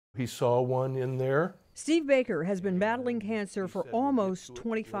He saw one in there. Steve Baker has been battling cancer for almost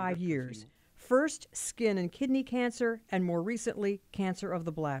 25 years. First, skin and kidney cancer, and more recently, cancer of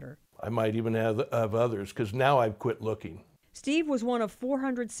the bladder. I might even have others, because now I've quit looking. Steve was one of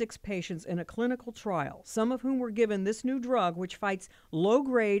 406 patients in a clinical trial, some of whom were given this new drug which fights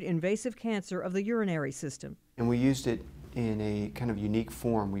low-grade invasive cancer of the urinary system. And we used it in a kind of unique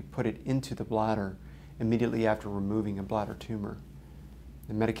form. We put it into the bladder immediately after removing a bladder tumor.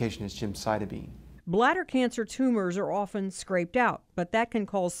 The medication is gemcitabine. Bladder cancer tumors are often scraped out, but that can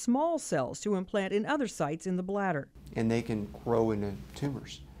cause small cells to implant in other sites in the bladder. And they can grow into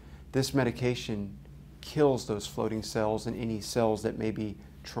tumors. This medication kills those floating cells and any cells that may be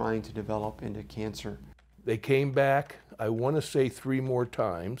trying to develop into cancer. They came back, I want to say 3 more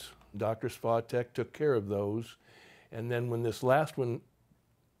times. Dr. Svatek took care of those. And then when this last one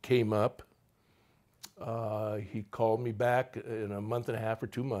came up, he called me back in a month and a half or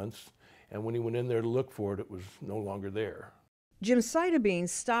 2 months. And when he went in there to look for it, it was no longer there. Gemcitabine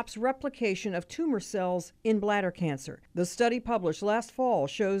stops replication of tumor cells in bladder cancer. The study published last fall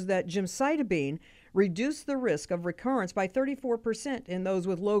shows that gemcitabine reduced the risk of recurrence by 34% in those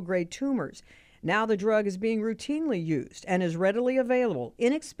with low-grade tumors. Now the drug is being routinely used and is readily available,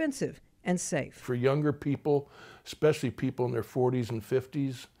 inexpensive, and safe. For younger people, especially people in their 40s and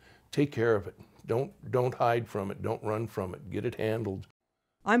 50s, take care of it. Don't hide from it. Don't run from it. Get it handled.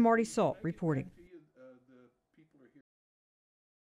 I'm Marty Salt reporting.